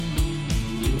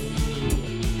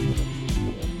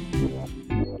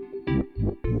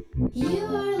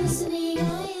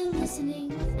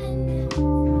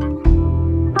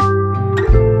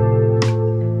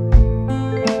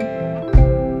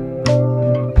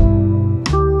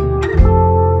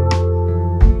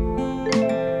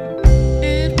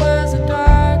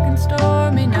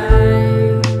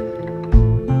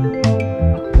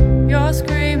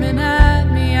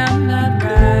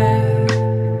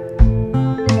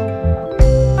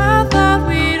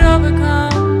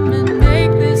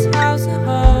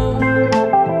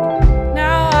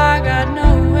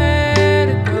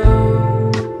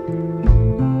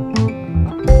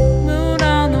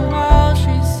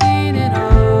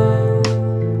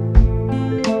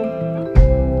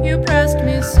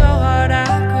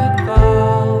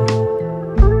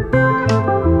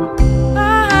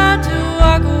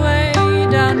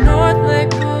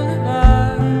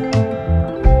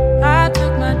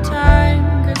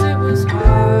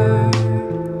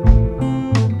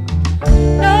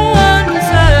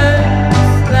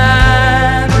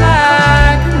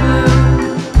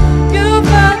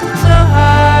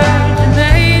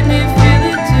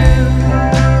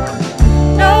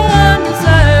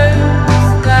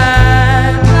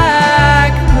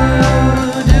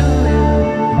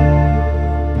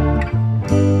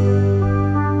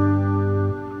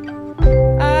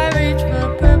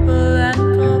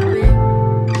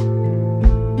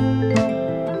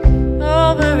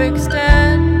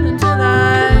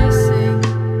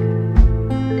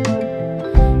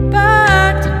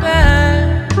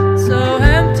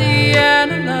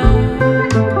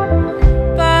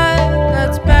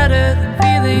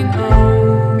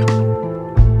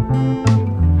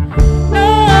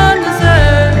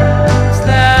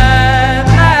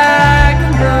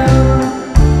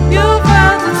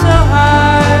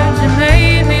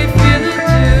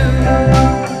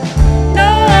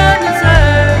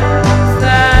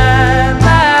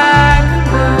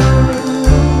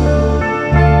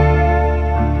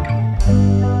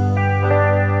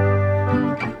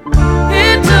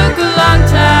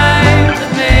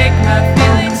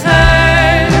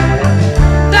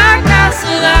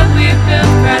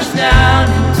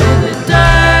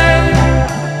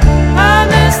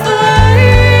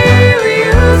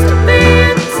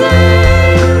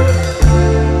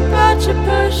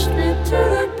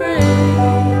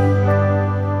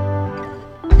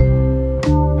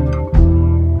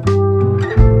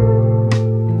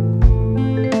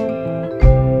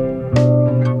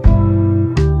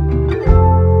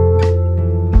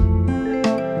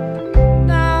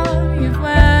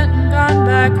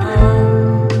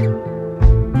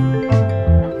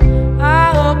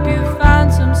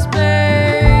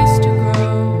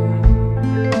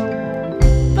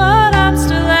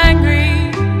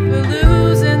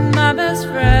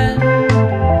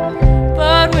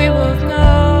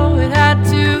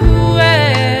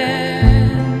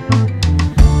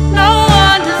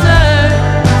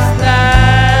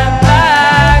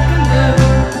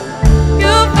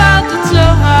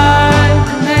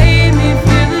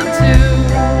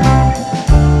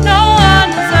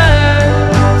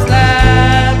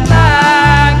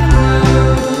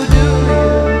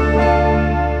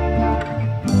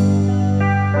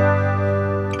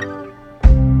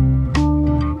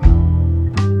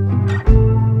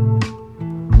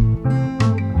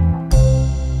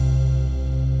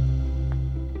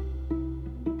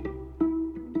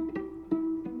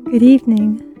Good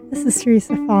evening. This is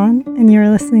Teresa Fawn, and you're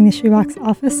listening to Shoebox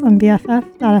Office on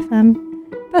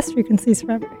BFF.FM, best frequencies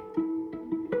forever.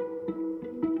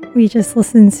 We just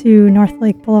listened to North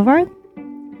Lake Boulevard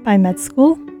by Med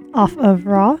School off of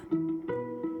Raw.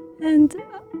 And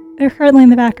currently in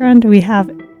the background, we have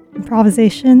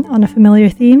Improvisation on a Familiar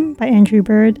Theme by Andrew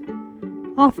Bird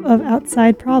off of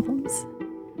Outside Problems.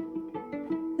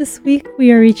 This week,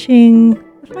 we are reaching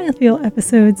the final few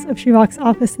episodes of Shoebox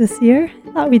Office this year.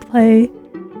 I thought we'd play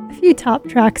a few top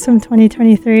tracks from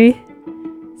 2023.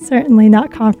 Certainly not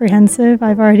comprehensive.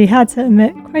 I've already had to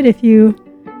admit quite a few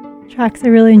tracks I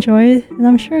really enjoyed, and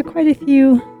I'm sure quite a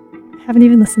few I haven't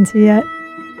even listened to yet.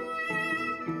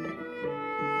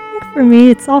 I think for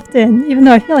me, it's often, even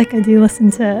though I feel like I do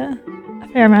listen to a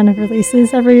fair amount of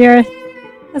releases every year,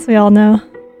 as we all know,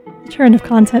 the churn of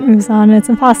content moves on, and it's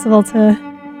impossible to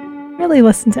really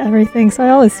listen to everything. So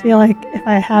I always feel like if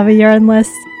I have a year-end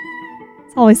list,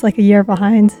 it's always like a year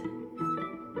behind.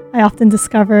 I often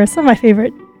discover some of my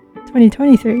favorite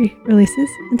 2023 releases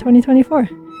in 2024.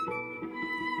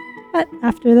 But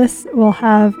after this, we'll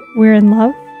have We're in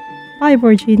Love by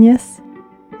Boy Genius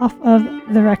off of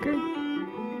The Record.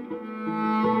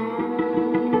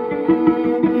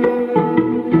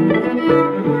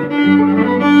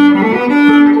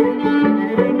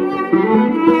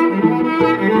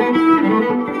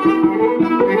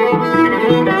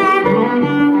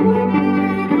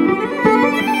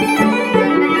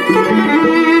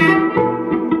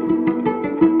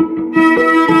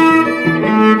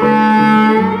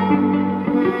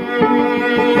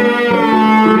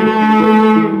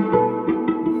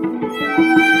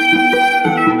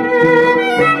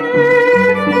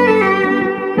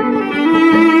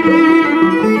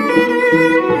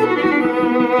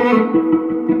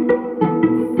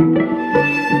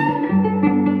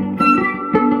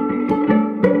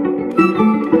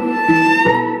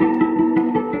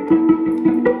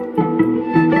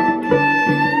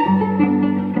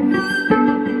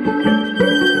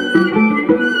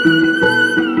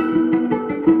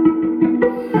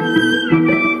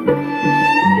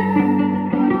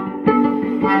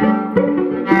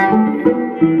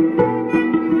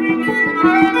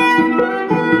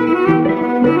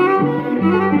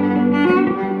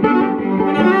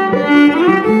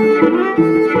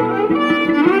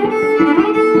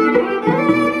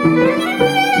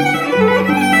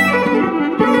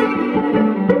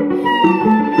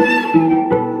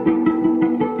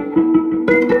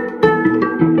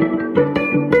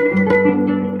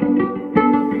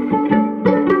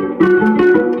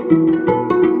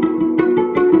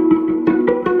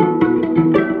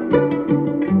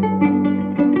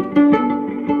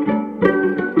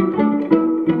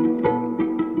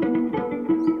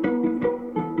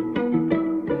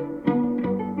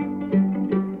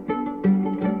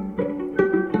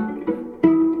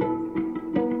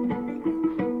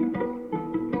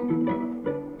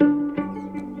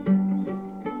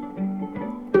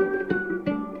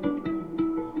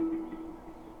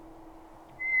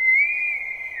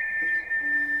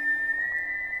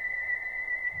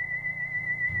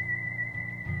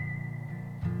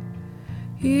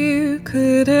 You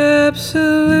could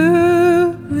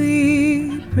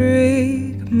absolutely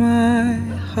break my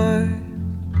heart.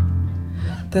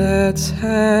 That's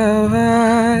how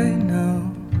I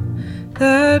know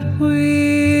that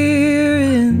we're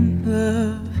in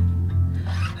love.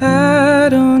 I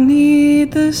don't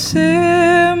need the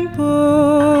symbol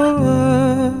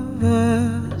of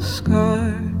a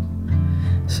scar,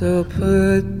 so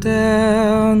put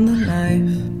down the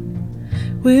knife.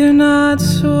 We're not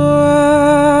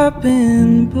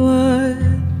swapping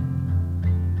blood.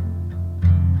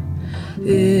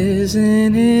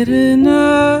 Isn't it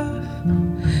enough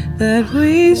that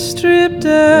we strip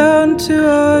down to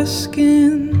our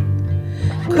skin,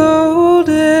 cold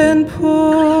and porcelain,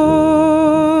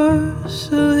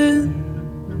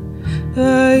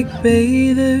 like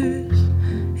bathers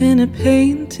in a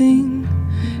painting?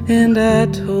 And I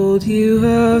told you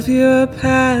of your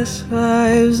past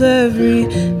lives, every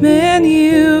man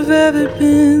you've ever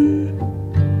been.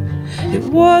 It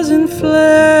wasn't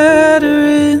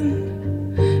flattering,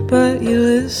 but you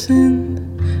listened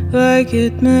like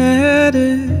it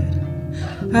mattered.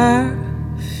 I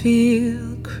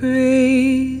feel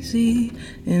crazy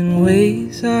in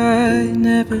ways I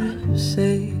never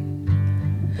say.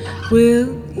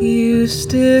 Will you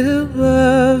still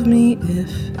love me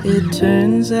if it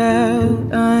turns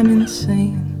out I'm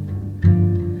insane?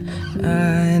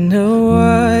 I know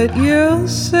what you'll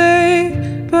say,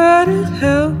 but it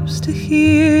helps to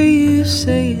hear you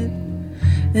say it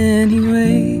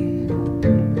anyway.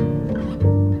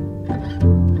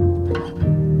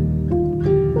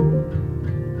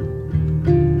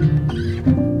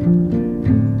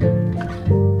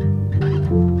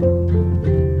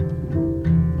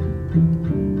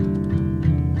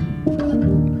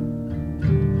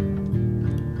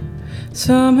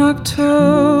 Some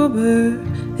October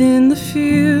in the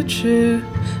future,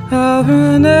 I'll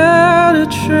run out of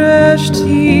trash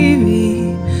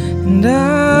TV, and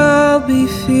I'll be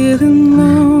feeling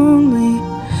lonely.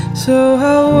 So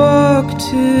I'll walk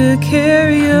to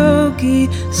karaoke,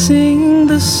 sing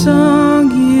the song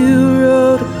you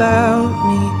wrote about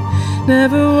me.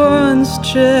 Never once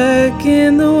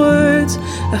checking the words.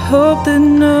 I hope that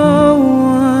no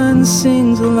one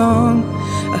sings along.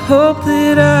 I hope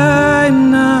that I'm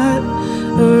not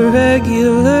a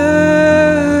regular.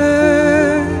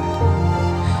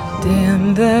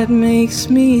 Damn, that makes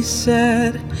me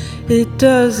sad. It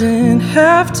doesn't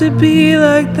have to be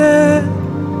like that.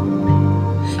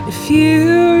 If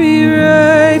you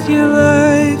rewrite your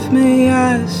life, may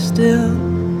I still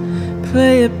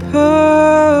play a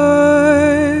part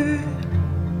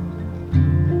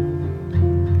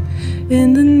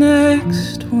in the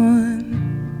next one.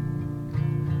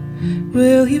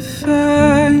 Will you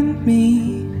find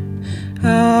me?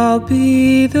 I'll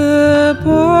be the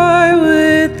boy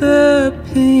with the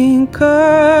pink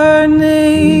carnation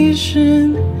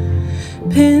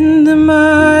pinned to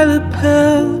my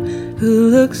lapel, who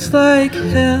looks like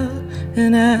hell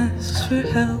and asks for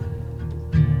help.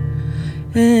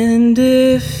 And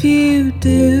if you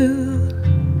do,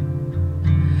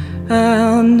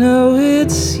 I'll know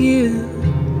it's you.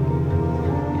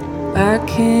 I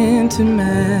can't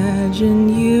imagine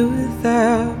you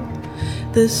without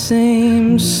the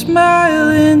same smile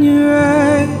in your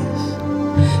eyes.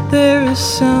 There is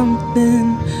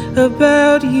something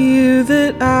about you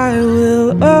that I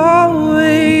will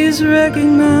always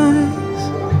recognize.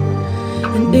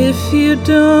 And if you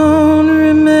don't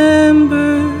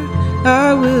remember,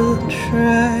 I will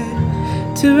try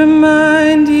to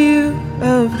remind you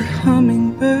of the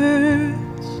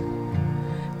hummingbirds.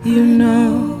 You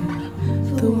know,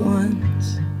 the ones.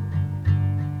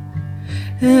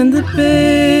 And the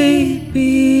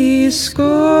baby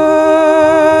scorpion,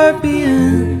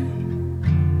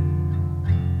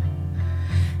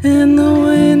 and the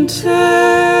winter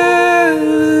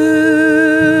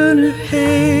lunar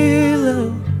halo,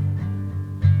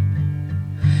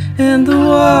 and the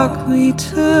walk we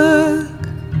took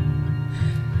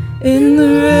in the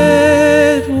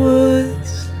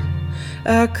redwoods.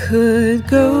 I could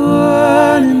go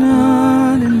on and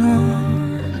on and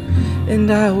on, and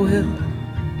I will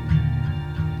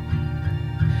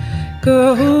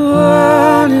go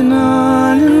on and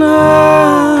on and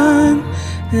on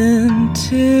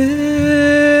until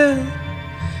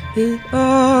it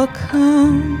all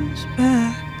comes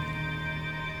back.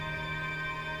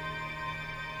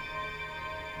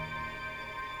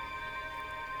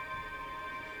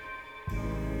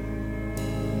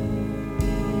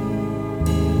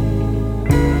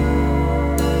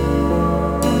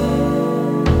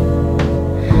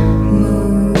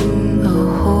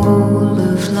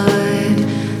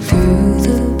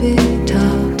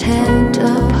 Tent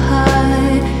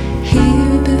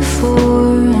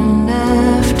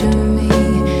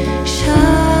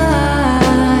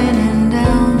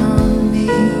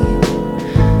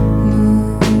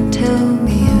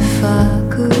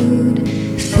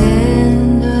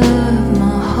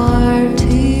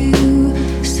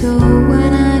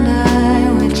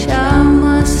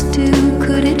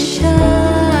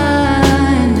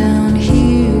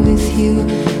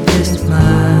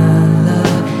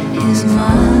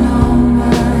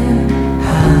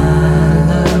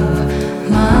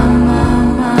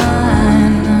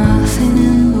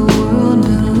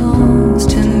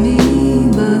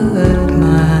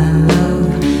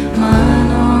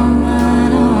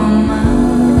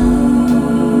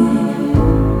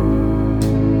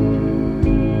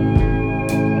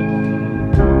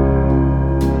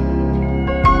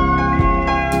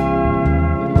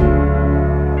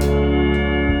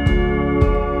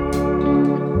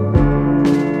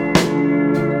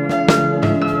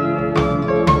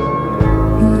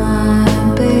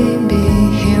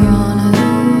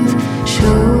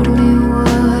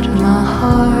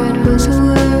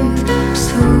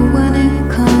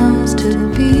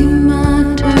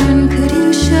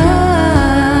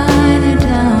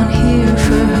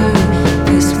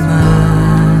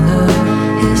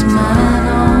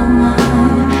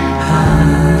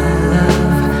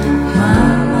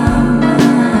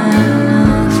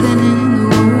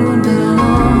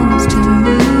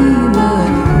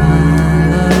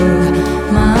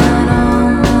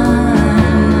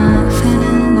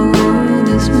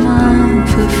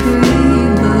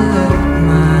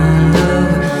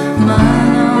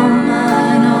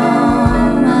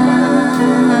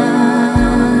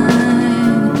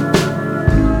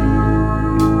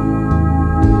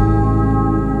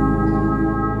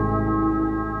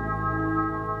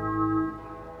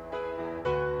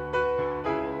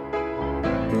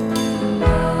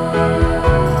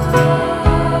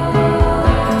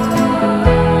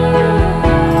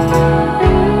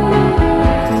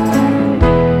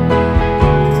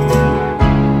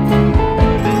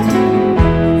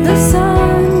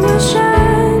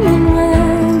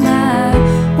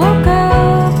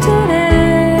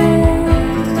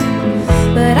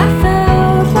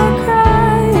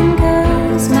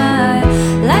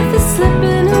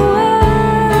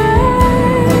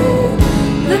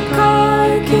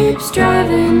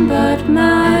driving, but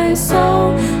my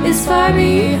soul is far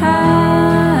behind.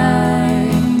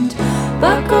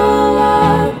 Buckle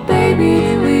up,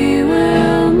 baby, we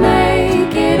will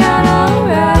make it out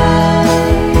alright.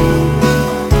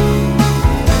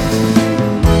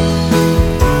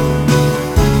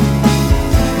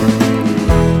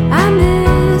 I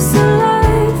miss the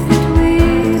life that we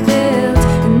built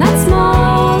in that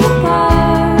small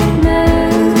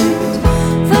apartment.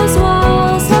 Those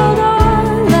walls held our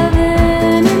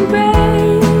loving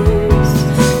embrace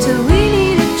till we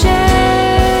needed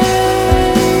changes.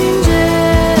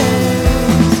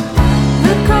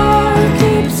 The car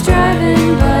keeps driving,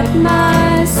 but my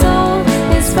soul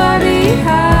is far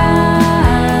behind.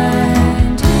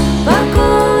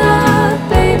 Buckle up,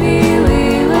 baby, we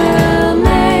will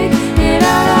make it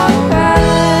out alright.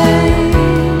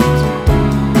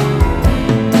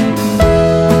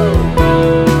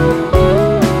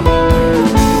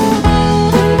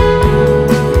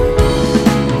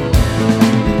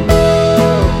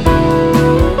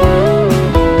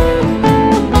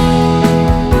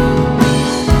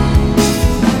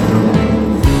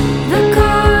 The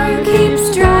car keeps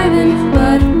driving,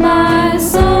 but my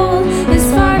soul is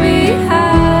far behind.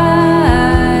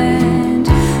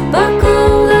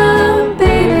 Buckle up,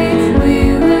 baby, we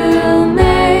will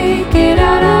make it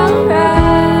out alright.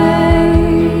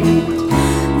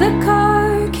 The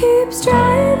car keeps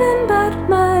driving, but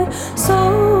my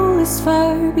soul is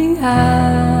far behind.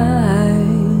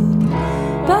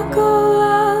 Buckle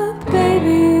up,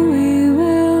 baby, we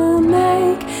will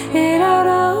make it out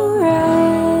alright.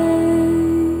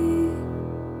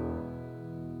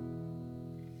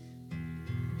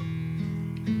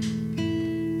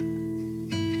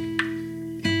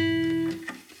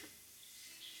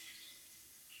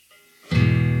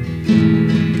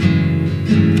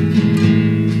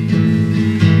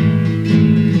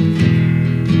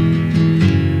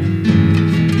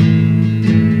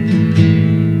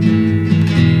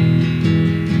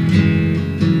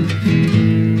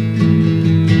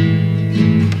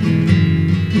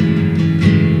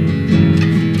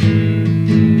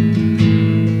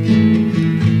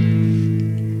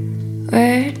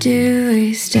 Where do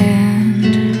we stand?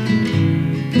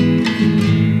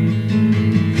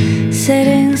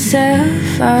 Sitting so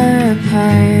far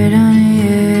apart on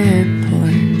your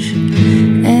porch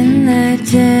in the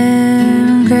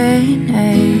dim gray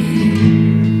night.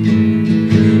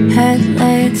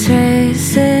 Headlights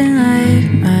racing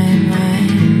like my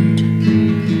mind.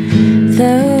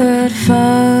 The world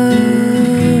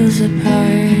falls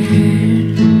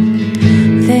apart.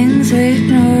 Things we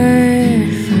ignored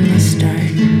from the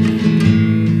start.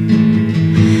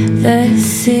 The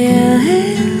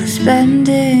ceiling's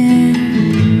bending.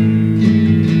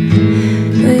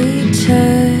 We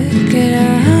took it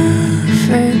all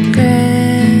for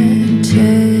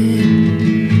granted.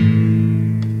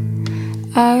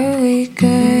 Are we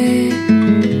good?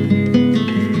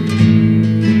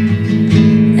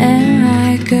 Am I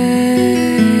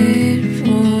good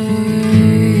for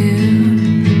you?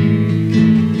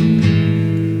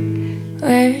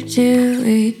 Where do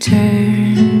we turn?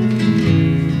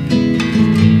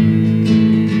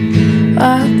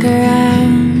 Walk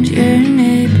around your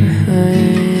neighborhood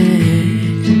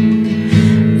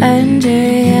under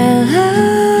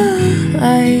yellow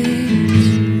lights,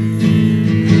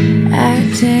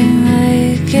 acting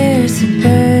like you're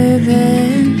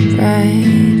suburban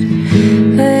bride.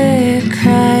 We're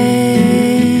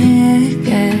crying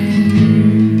again.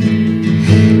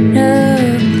 No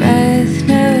breath,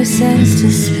 no sense to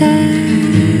spare.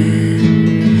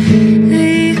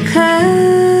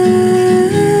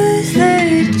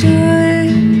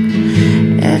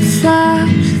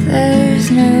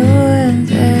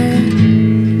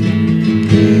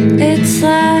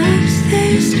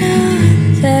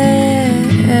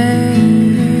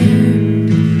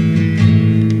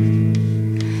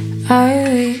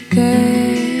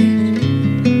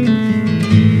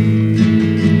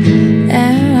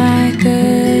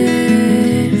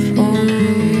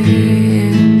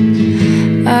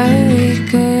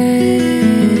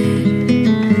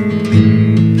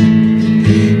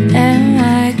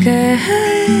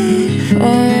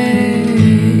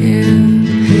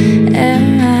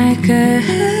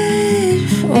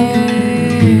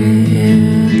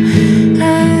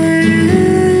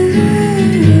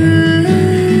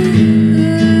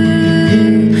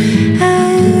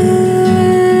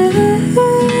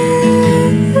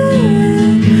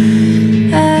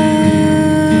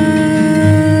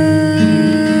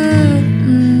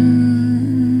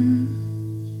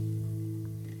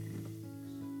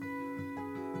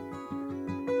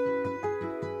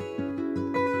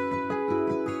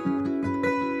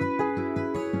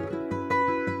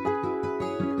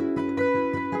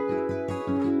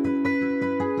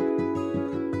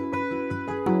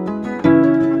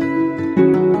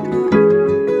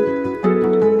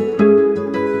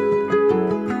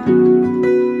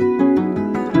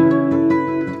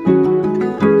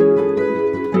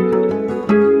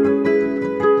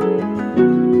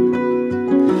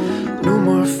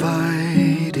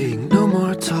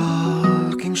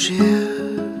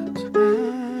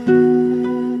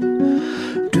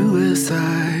 as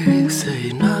I say,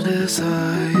 not as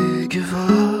I give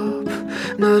up,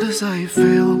 not as I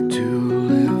fail to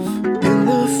live. In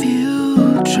the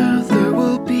future there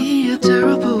will be a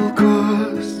terrible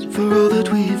cost for all that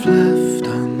we've left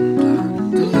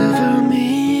undone. Deliver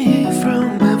me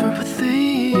from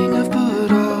everything I've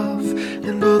put off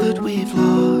and all that we've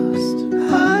lost.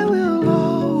 I will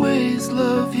always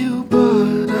love you,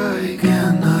 but I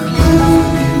cannot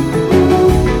love you.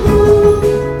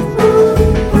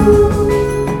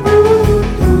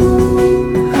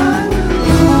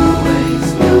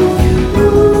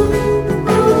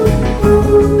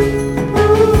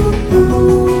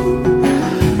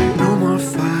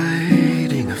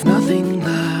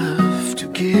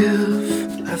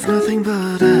 Nothing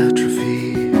but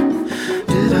atrophy.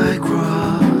 Did I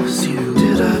cross you?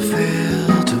 Did I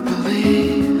fail to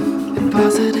believe in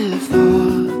positive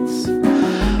thoughts? A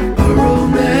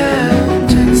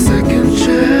romantic second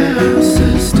chance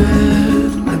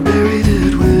instead. I buried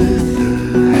it with the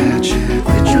hatchet.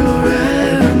 With your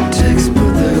antics,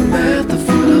 put them at the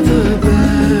foot of the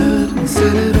bed and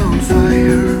set it on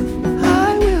fire.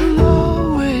 I will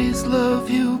always love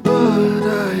you, but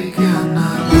I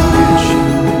cannot look at you.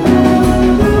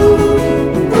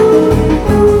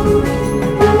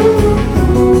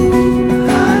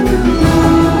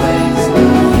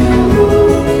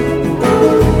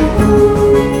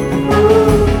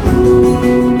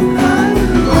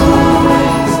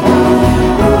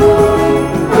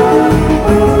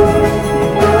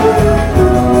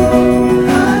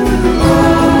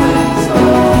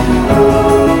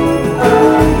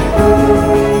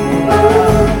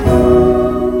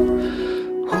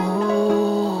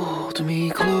 Hold me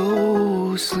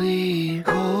closely,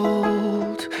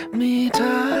 hold me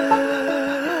tightly,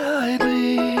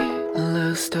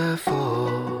 lest I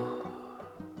fall.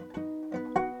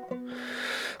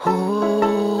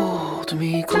 Hold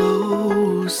me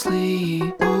closely,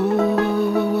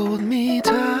 hold me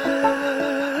tightly,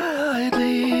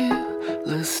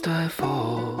 lest I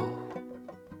fall.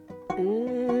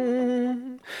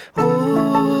 Hold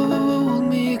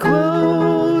me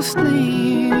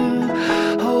closely,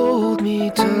 hold me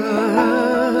tightly,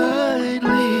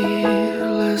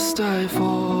 lest I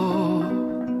fall.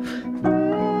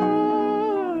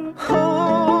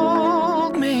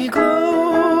 Hold me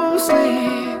closely,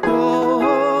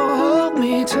 hold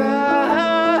me tightly,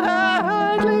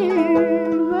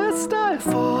 lest I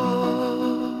fall.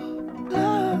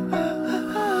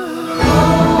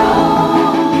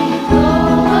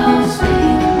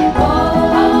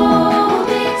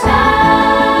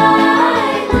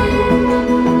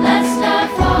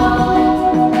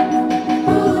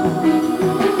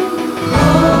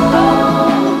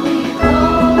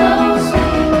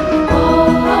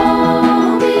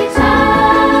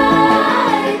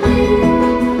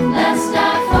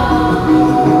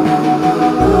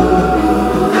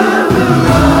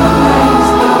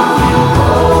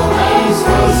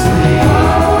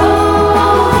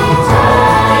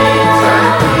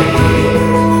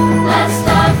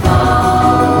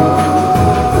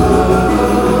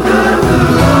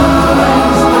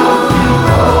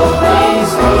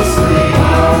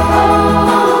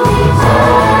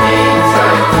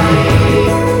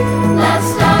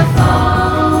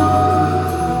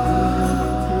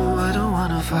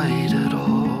 Fight at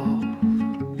all.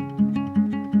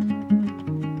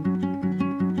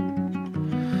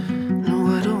 No,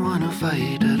 I don't wanna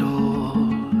fight at all.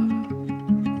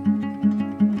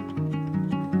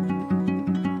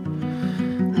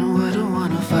 No, I don't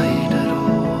wanna fight at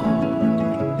all.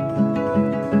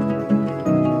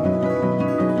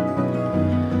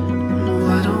 No,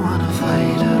 I don't wanna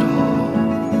fight at all.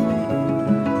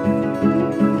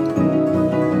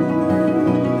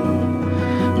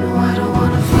 No, I don't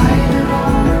wanna fight at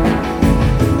all.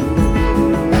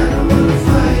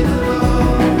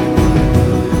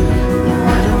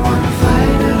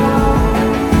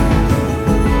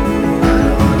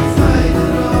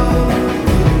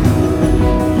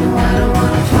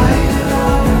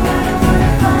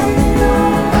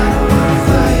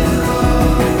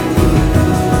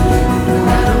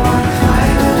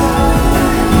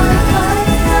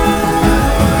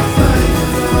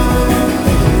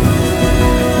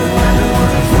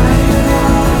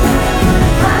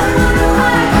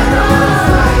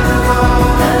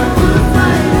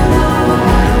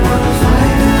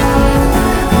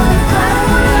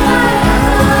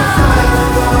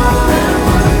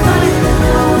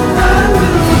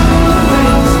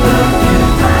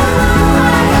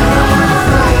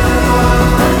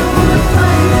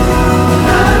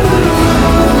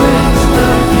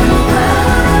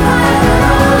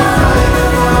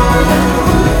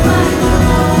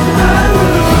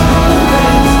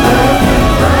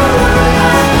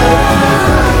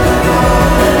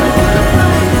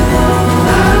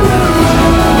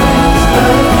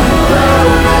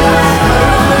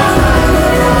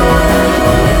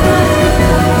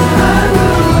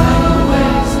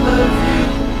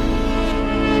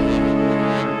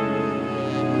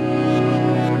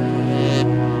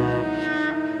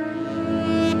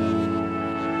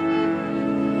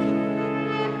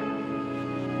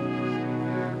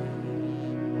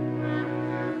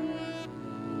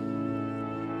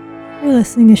 You're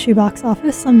listening to Shoebox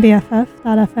Office on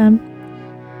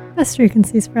BFF.FM, best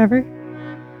frequencies forever.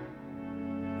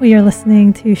 We are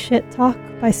listening to Shit Talk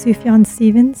by Sufjan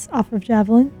Stevens off of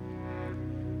Javelin.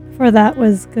 Before that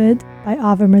was Good by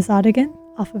Ava Mirzadigan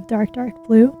off of Dark Dark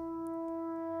Blue.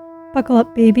 Buckle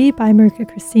Up Baby by Marika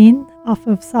Christine off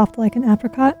of Soft Like an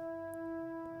Apricot.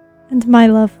 And My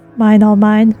Love, Mine All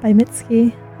Mine by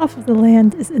Mitski off of The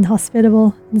Land is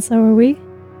Inhospitable, and So Are We.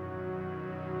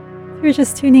 If you're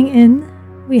just tuning in,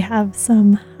 we have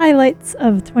some highlights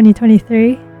of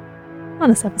 2023 on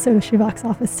this episode of Shoebox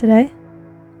Office today.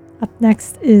 Up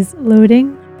next is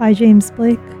Loading by James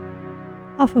Blake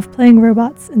off of Playing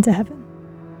Robots into Heaven.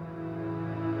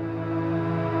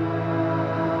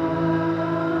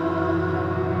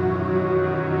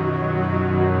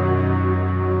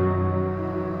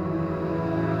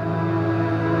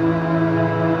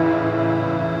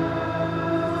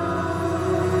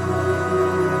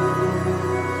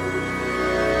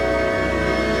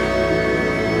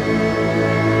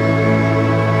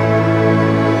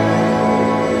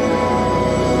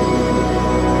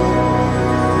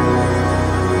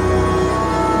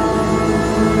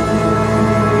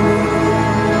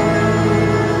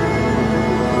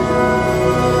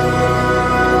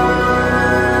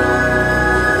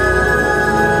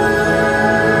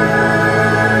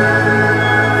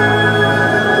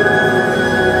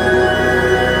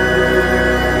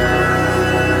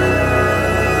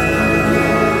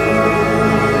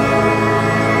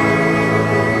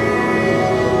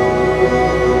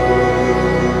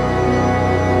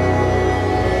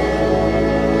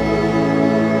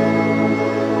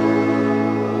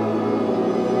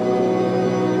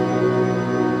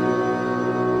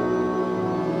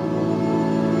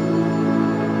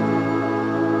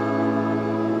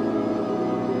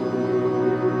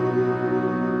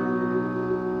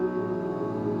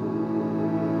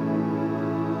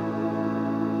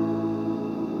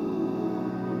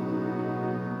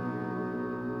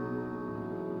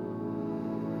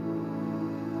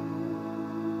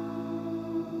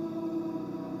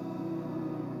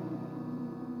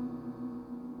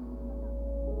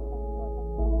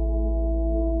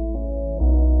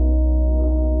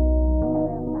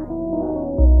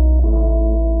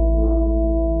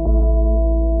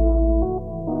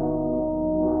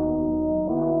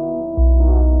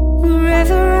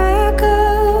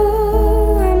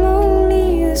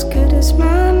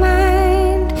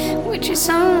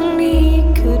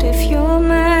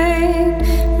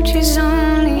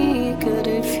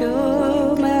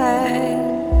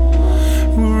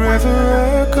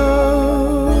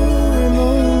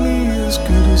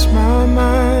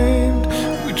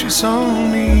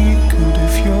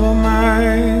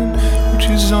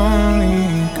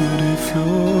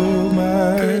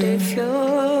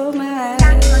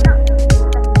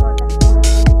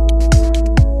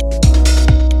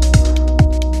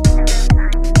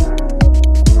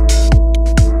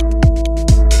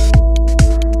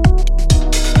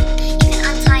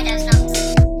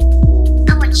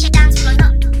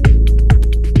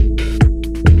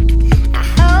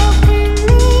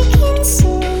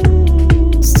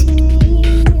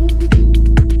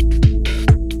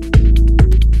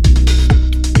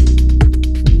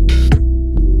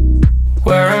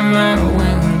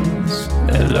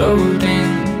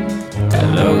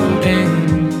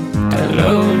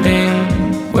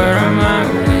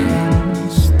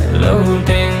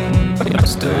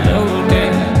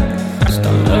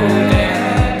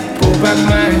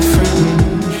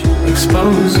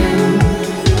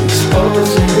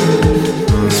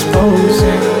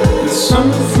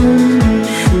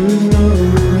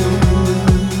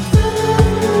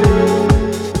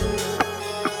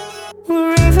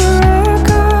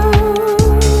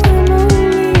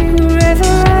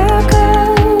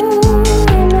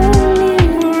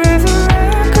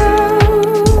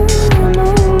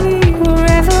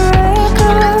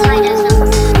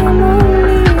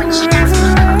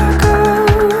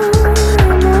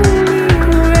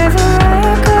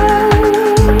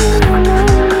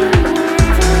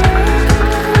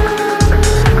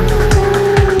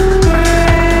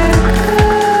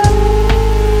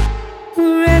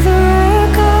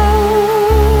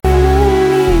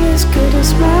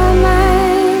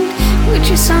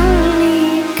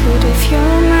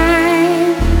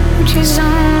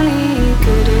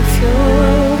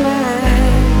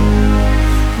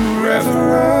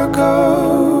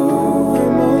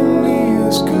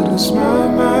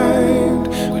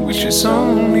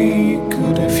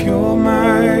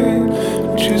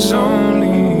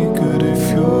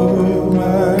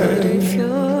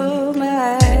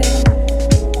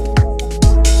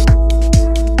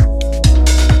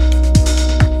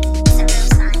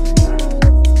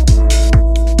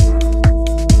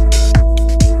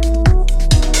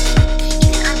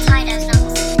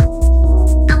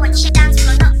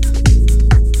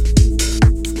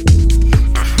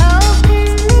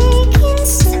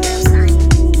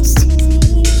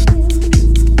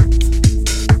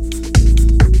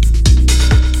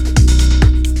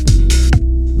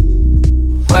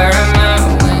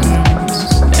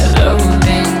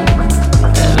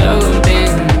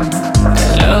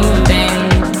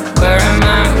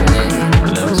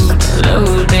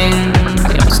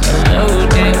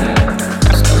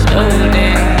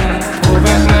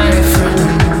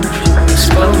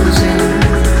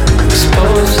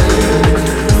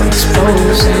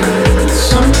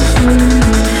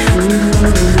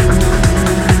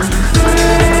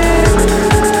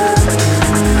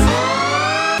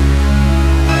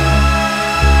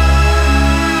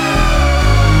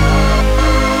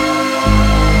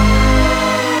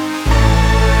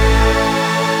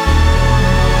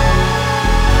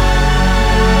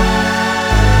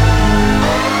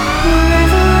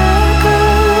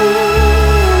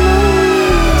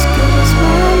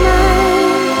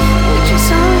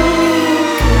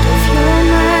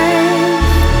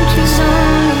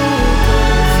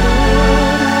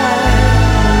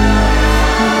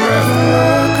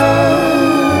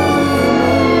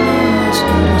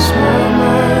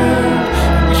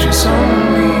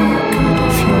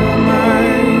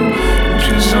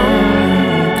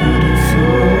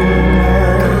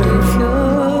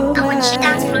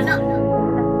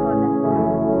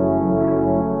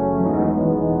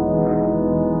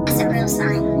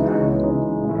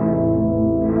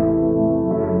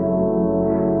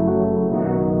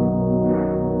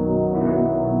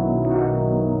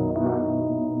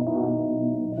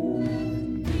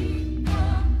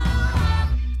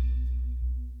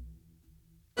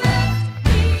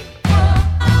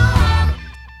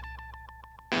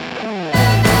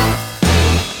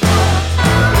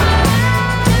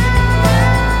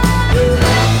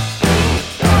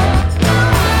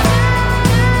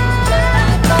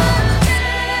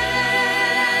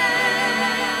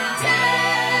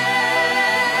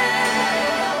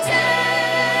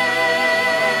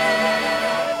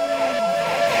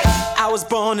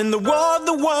 In the war of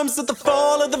the worms, at the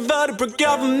fall of the vertebrate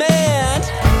government.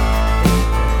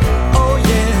 Oh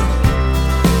yeah.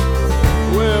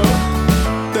 Well,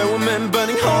 there were men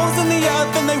burning holes in the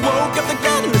earth, and they woke up the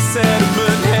ground in the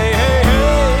sediment. Hey, hey,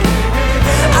 hey,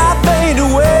 I fade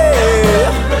away.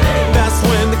 That's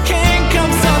when the king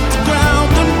comes up to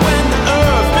ground, and when the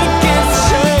earth begins to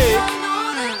shake.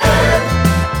 Earth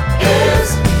is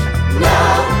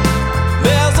now.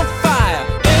 There's a fire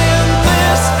in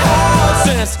this house.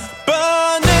 It's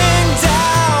burning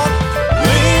down.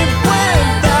 Leave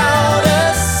without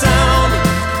a sound.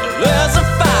 There's a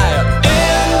fire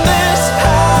in this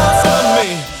house for me,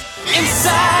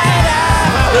 inside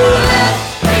out. Let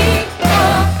me go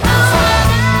outside.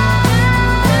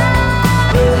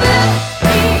 Let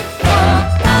me go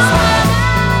outside.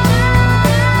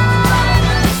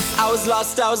 I was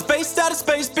lost, I was based out of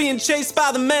space, being chased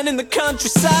by the men in the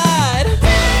countryside.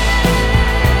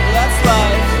 That's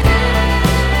life.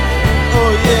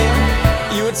 Oh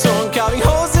yeah, you were torn, carving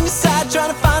holes in your side,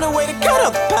 trying to find a way to cut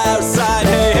out the parasite.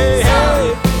 Hey, hey,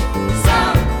 hey.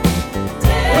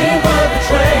 We were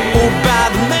betrayed. Oh, by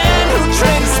the man who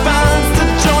trained his spines to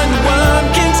join the Worm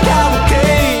King's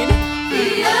cavalcade.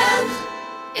 The end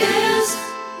is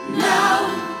now.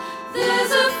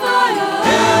 There's a fire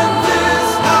in this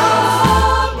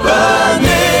house,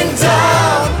 Burning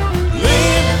down,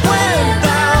 leave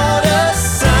without a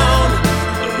sound.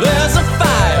 There's a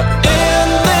fire in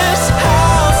this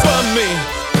house for me,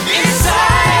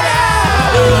 inside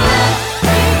out.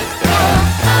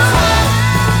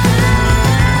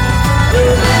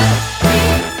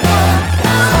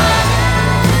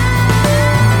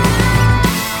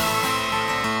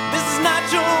 This is not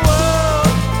your world.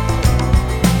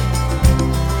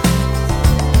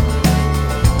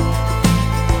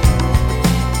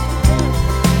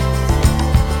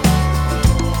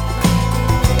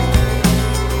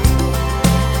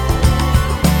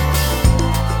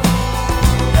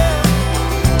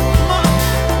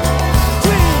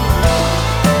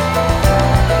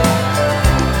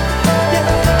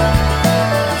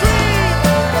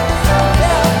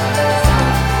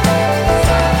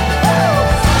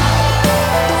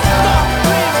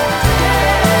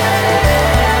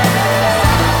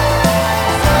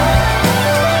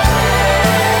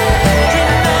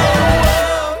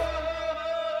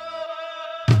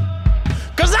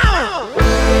 Cause I'm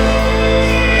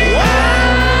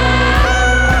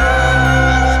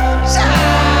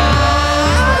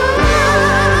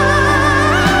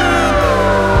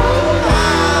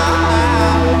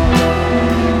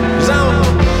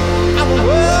a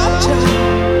world child.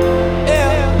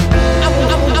 Yeah, I'm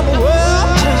a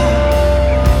world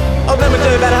child. Oh, let me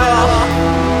tell you about how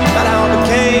I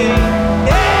became.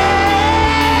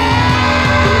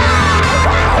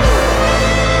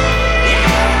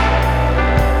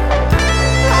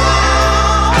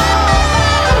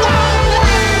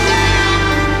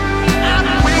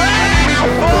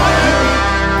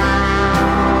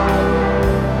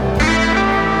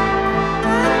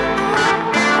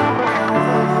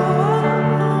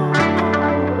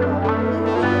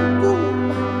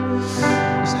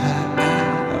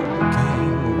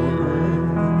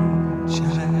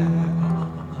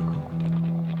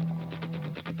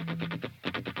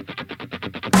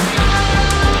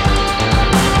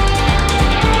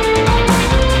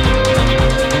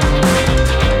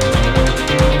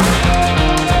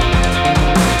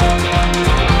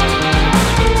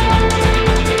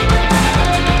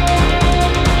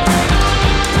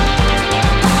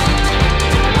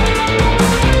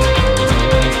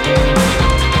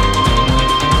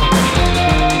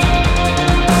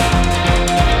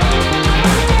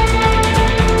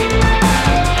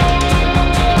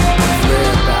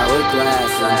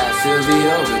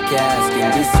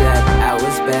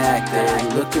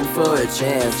 looking for a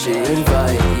chance to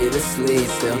invite you to sleep.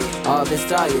 They'll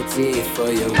harvest all your teeth for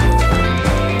your wound.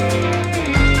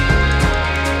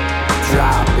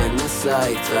 Drop in the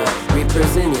sight. The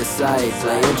reapers in your sight,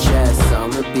 playing chess on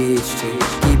the beach to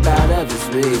keep out of his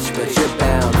reach. But you're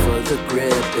bound for the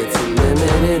grip, it's a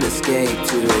limited escape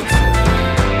to exist.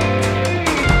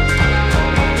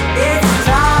 It's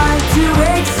time to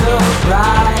wake, so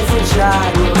rise and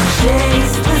shine. We'll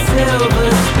chase the silver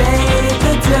spade,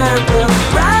 the dirt will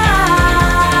rise.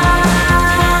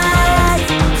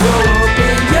 So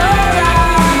open your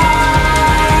eyes.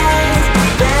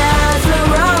 There's a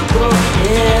rumble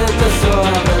in the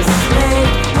soil. The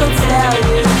snake will tell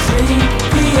you to drink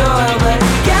the oil. But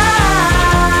guys,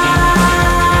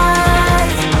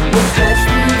 we'll stretch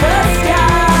through the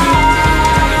skies,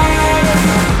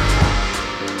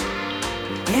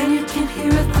 and you can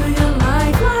hear it through your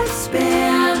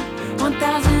lifespan.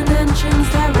 1,000 engines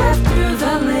that rev through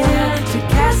the land to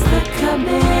cast the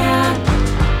command.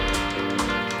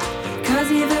 'Cause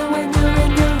even when you're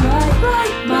in your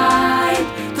right mind,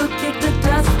 they'll kick the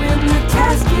dust when the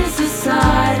task is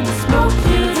assigned. They'll smoke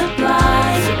you the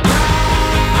blind.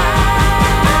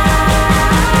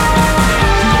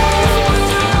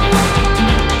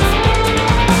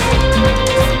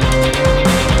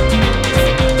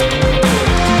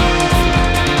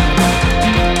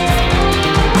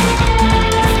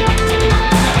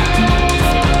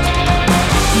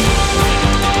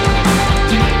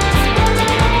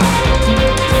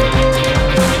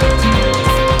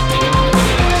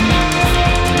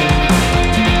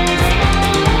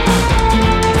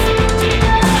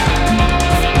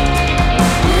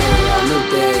 On the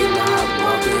bay, not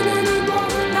walking anymore,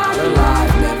 not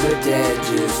alive, never dead,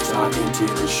 just talking to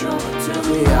the shore. Till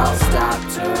we all stop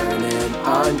turning,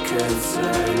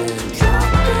 unconcerning,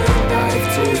 dropping knife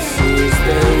to seize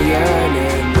the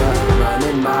yearning. We're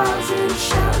running miles and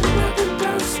shouting at the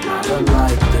dust, not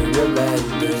unlike the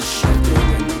relentless shifting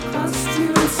when you clutch you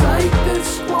inside this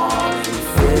wall and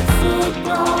fit for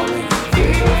brawling.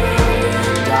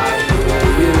 And I hear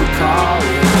you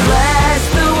calling. Bless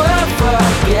the world,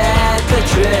 forget the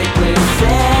trickling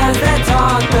sands that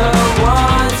taunt the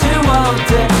ones who won't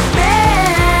demand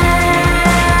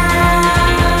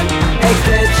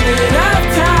extension of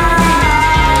time.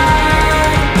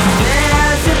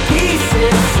 There's a piece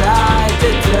inside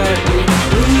the dirt. We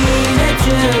lean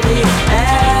into the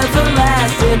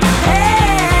everlasting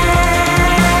hand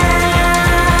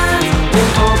in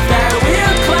hope that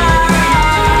we'll climb.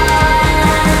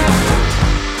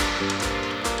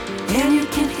 And you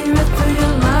can hear it through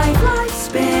your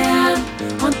lifespan.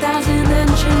 1,000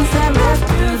 engines that rev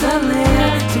through the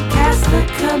land to cast the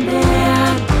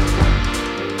command.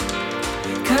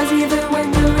 'Cause even when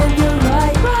you're in your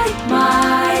right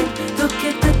mind, they'll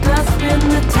kick the dust when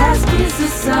the task is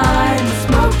assigned.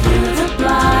 Smoke you the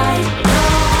blind.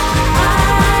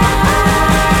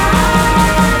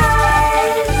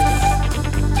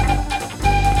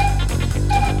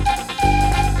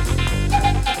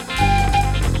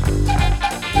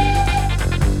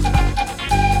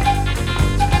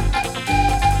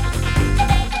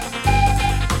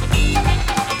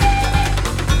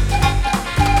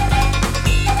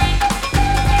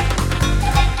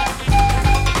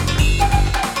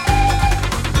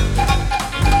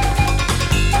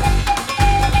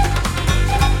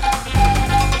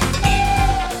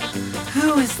 Who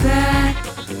is that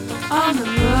on the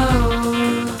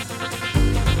road?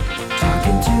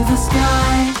 Talking to the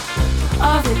sky.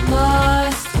 Are they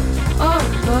lost or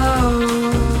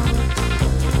alone?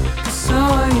 So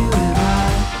are you and I.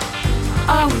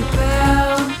 Are we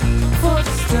bound for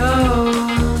the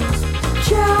stones?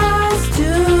 Just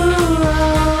to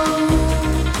roam.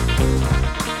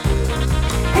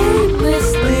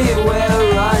 Aimlessly we're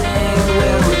running.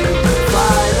 Will we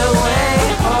find a way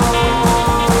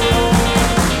home?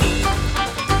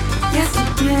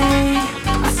 Yesterday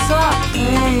I saw a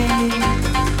plane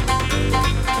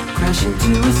crash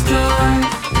into a star.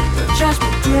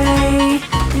 Judgment Day,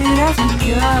 it has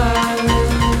begun.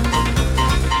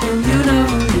 And you know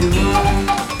who you are.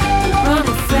 You're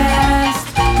running fast,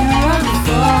 you're running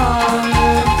far.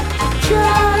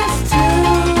 Just to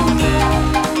run.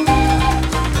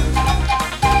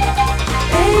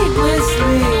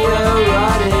 Aimlessly we're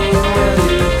running. Will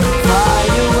you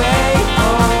find your way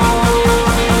home?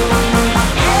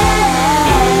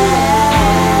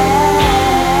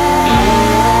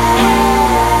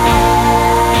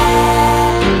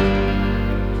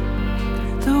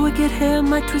 The wicked hand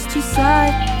might twist you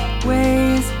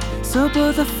sideways, so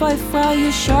blow the fife while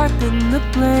you sharpen the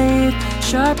blade,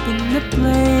 sharpen the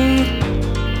blade.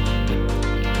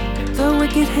 The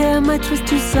wicked hand might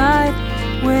twist you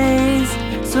sideways,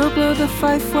 so blow the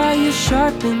fife while you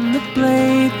sharpen the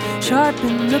blade,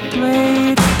 sharpen the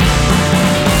blade.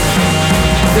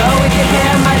 The wicked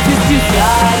hand might twist you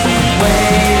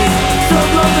sideways. So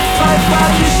blow the fire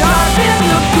while you sharpen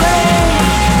the blade.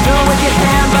 The wicked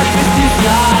hand might twist you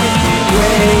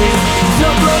sideways. So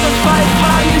blow the fire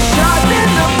while you sharpen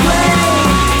the blade.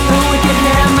 The wicked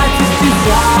hand might twist you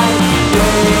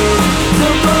sideways. So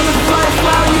blow the fire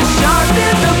while you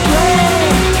sharpen the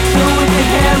blade. The wicked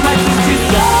hand might twist you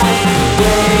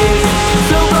sideways.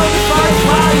 So blow the fire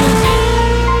while you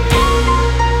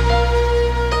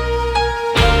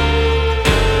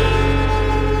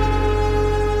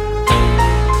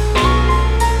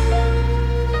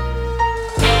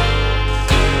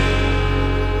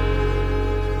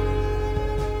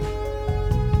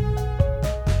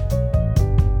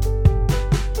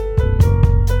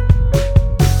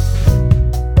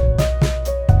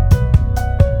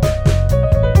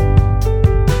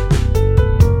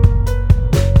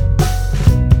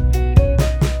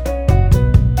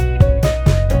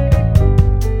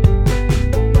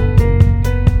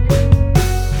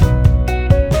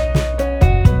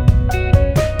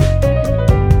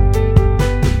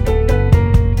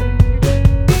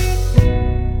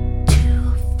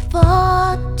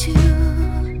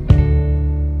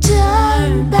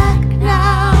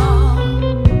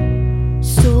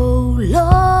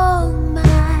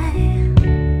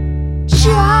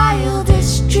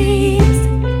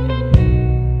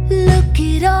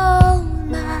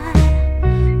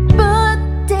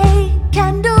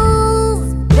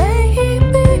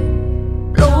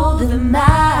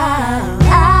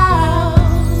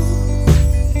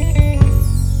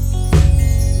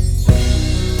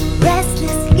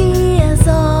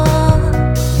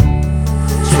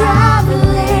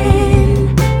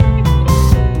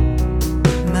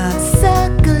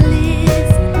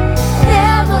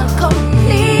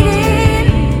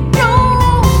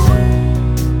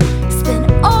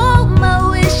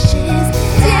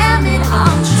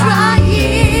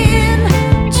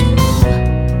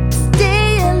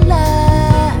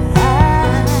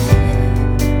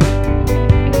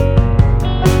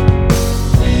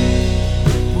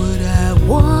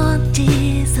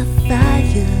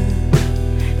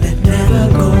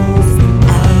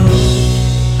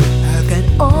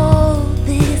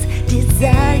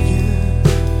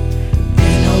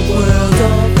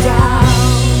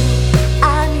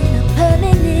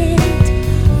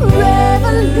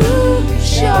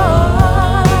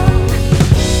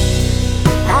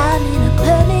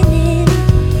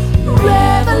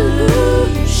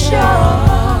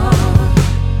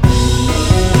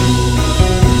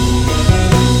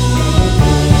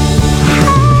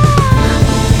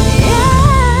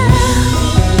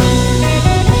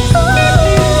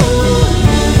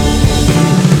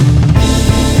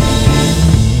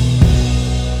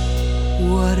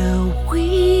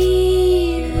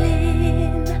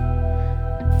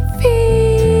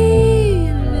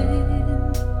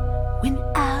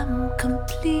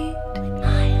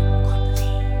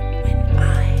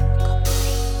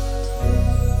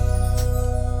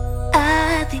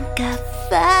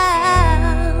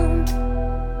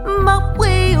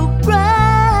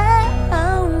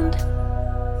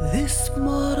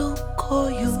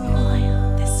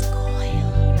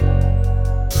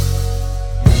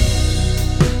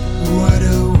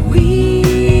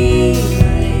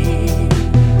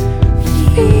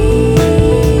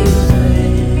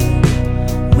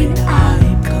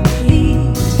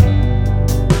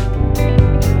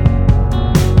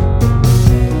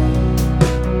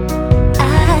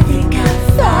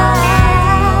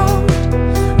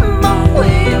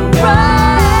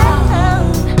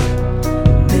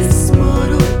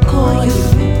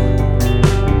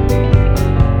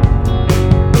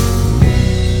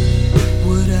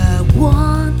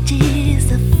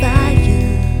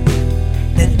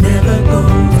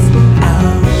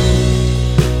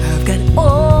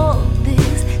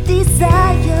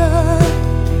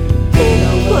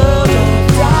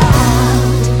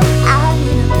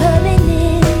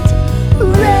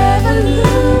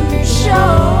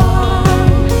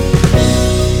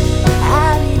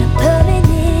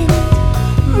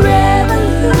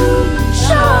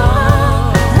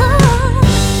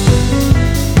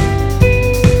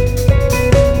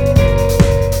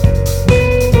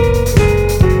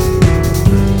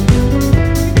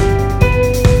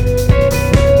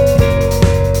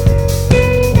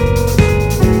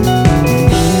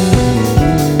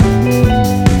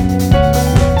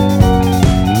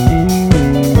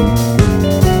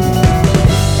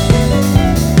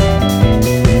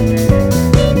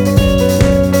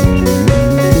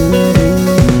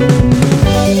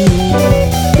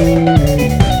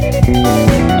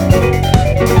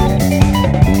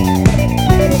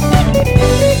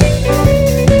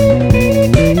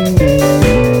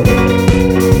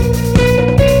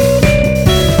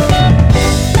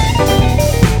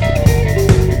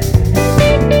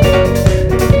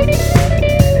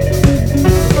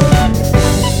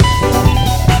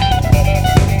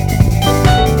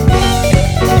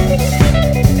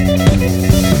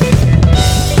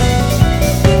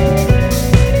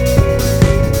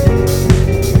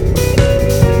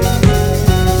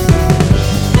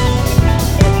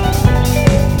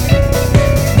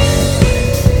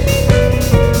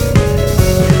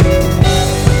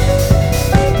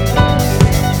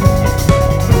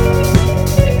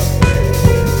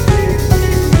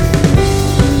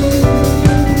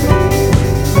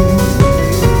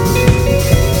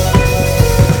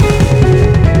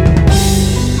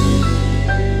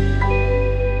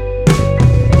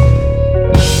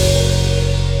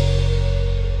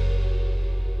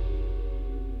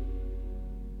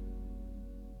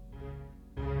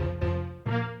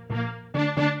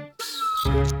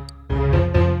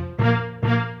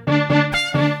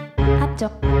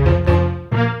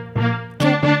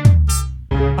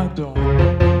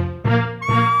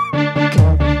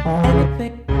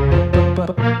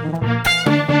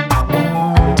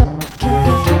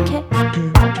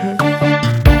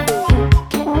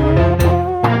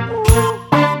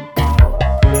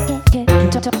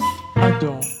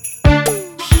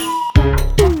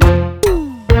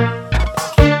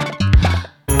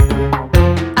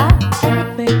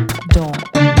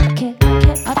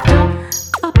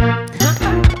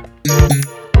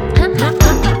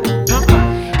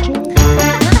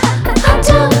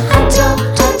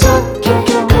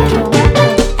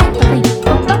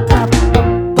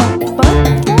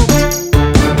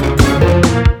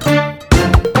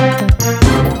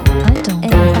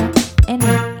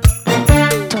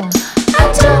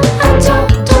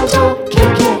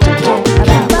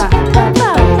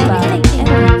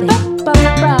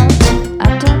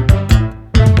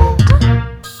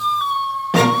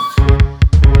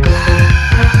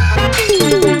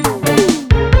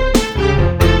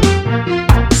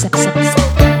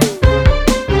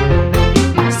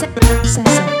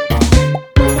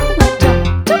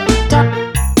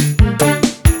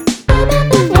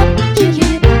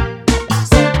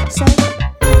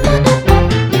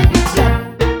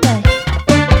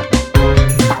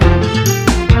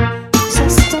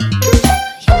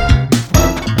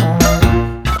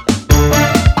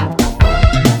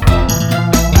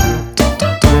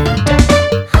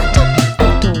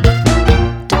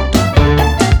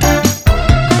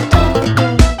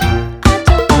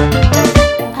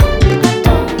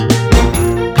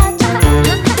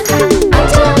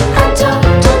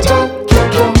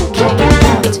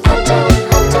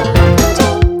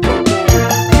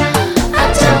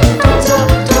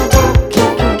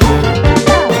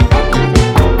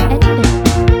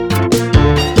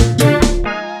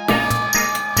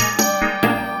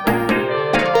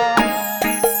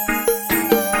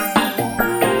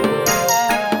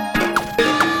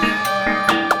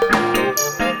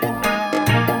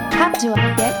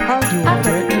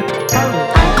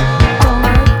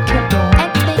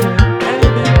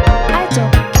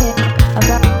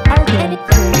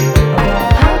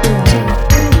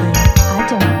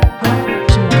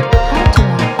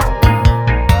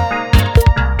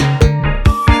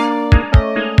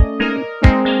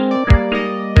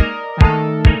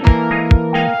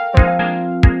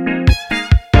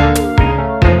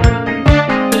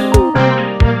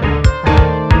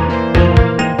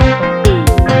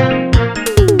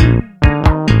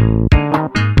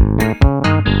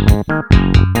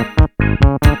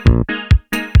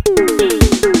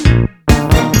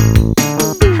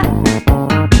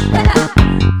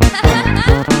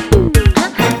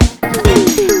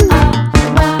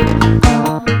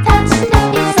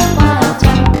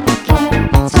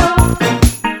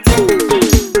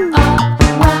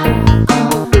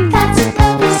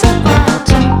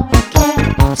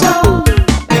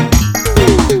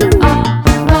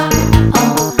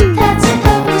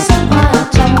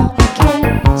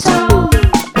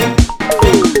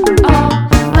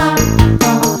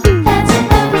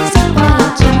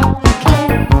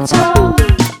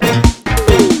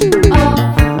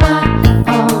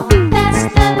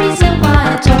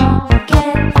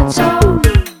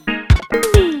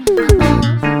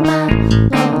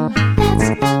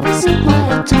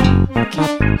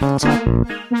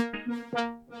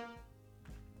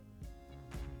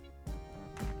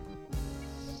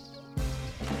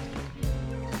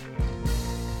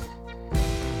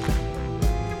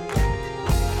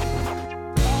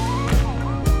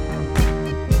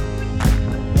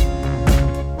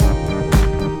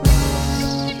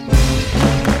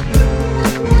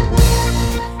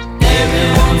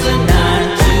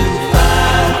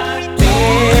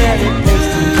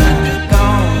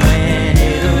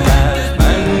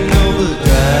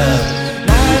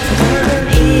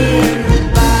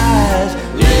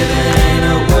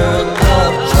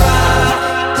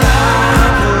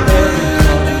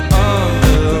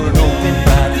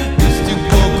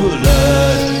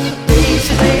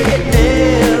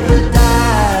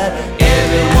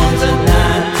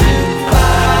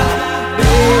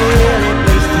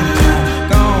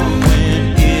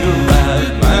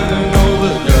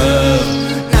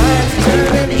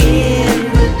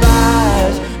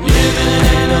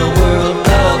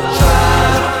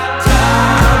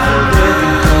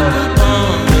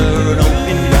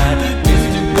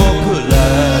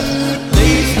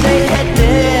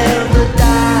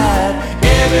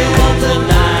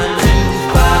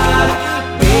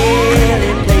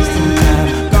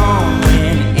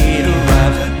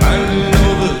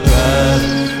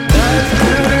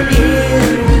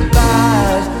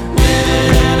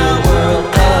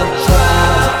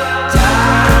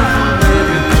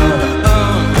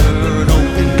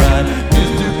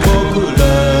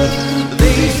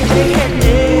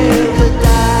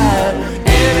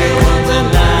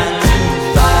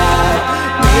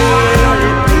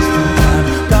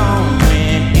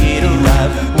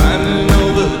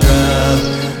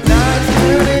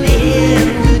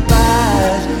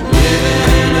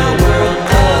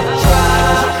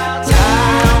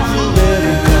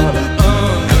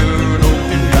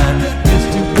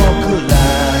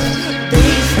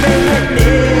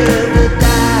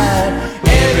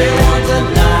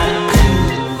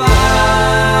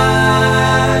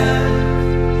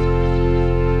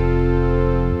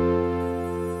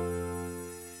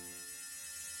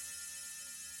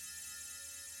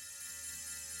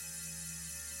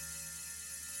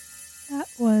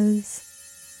Was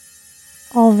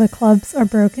All the Clubs Are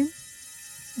Broken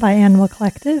by Animal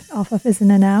Collective off of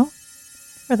Isn't It Now.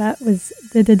 For that was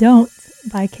Don't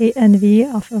by Kate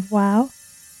NV off of Wow.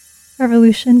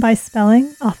 Revolution by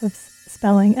Spelling off of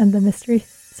Spelling and the Mystery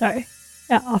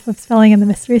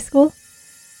School.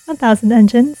 1000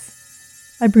 Engines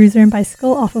by Bruiser and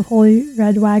Bicycle off of Holy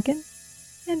Red Wagon.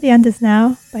 And The End Is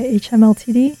Now by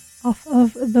HMLTD off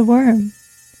of The Worm.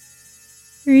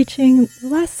 Reaching the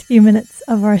last few minutes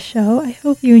of our show. I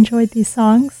hope you enjoyed these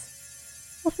songs.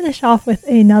 We'll finish off with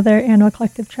another Animal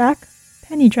Collective track,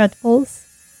 Penny Dreadfuls,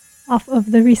 off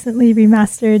of the recently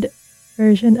remastered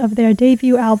version of their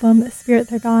debut album, Spirit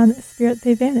They're Gone, Spirit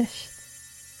They Vanished.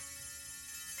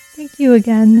 Thank you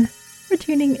again for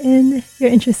tuning in. If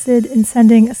you're interested in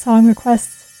sending song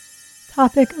requests,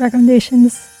 topic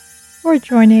recommendations, or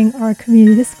joining our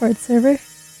community Discord server,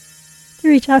 to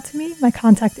reach out to me, my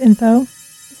contact info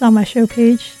is on my show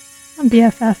page on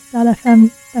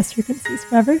BFF.fm, Best Frequencies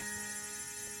Forever.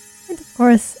 And of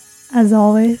course, as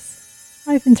always,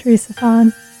 I've been Teresa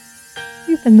Fawn.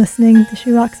 You've been listening to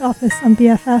Shoebox Office on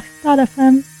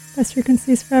BFF.fm, Best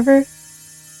Frequencies Forever.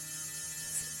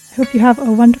 I hope you have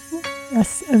a wonderful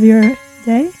rest of your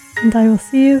day, and I will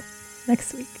see you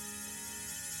next week.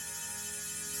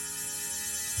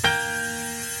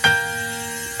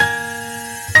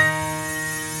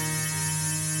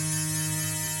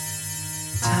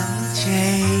 Time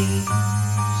change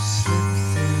slip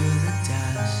through the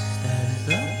dust as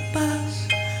the bus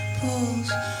pulls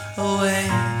away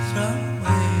from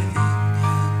waving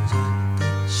hands at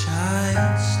the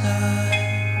child's side.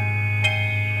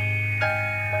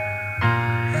 I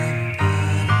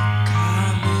put a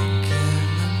comic in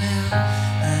the mail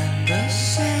and the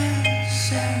sad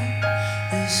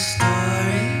these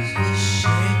stories will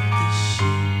shake the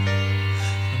sheep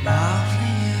from off of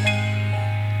you.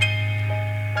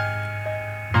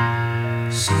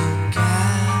 So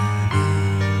gather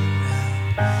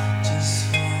round just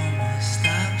for my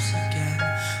stops again.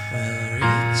 We'll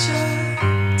reach our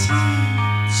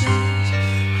teachers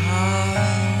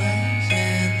always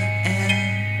in the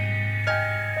end.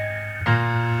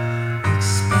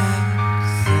 Expect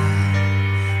the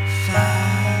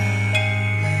foulest,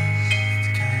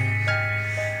 'cause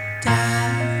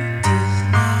Dad does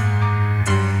not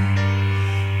delight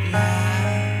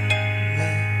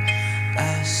it. I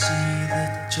see the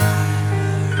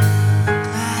driver in the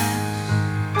glass.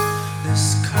 This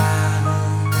crowd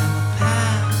will never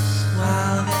pass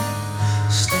while they're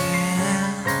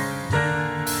standing.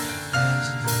 There's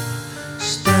no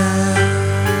standing.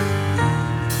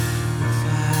 The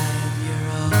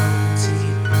 5-year-old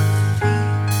deep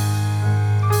feet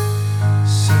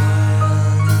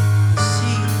soiled in the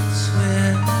seats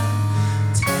with a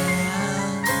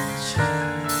tangent.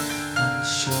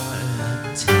 Short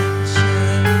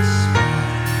attention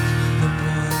spans the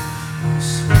boy who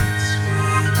sweats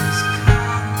when his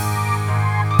car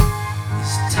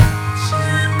is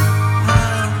touching the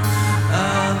palm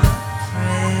of a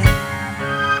princess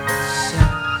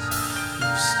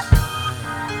whose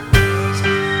crying is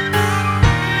down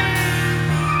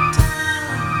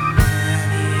many the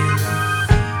feet.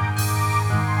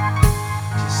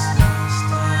 Just lost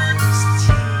all his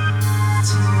teeth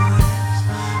to his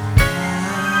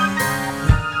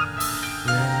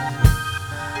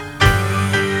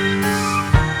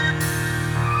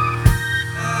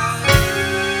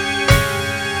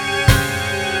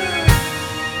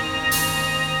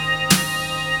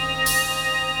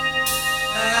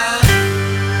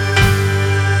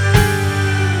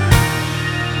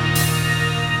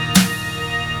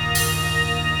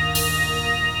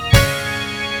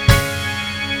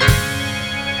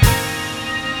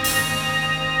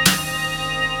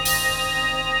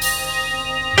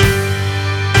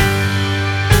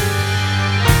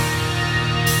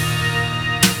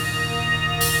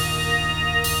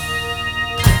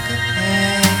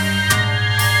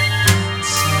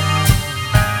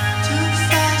too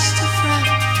fast to fret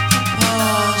the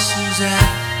poor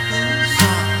Suzanne who's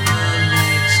on her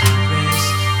legs to race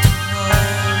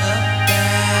hold up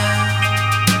there.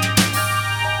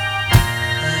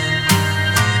 And when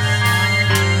they found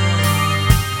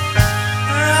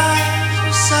her eyes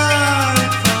were sorry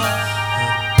for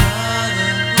her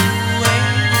brother who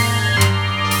waited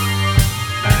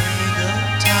legal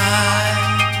time.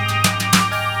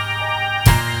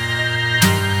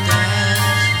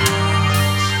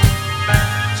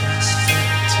 Just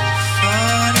fit to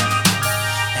 44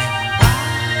 and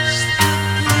watch the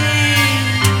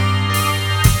bleed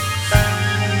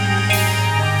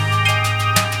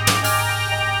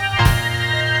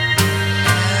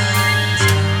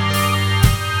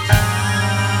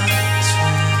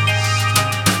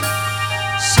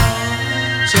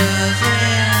soldiers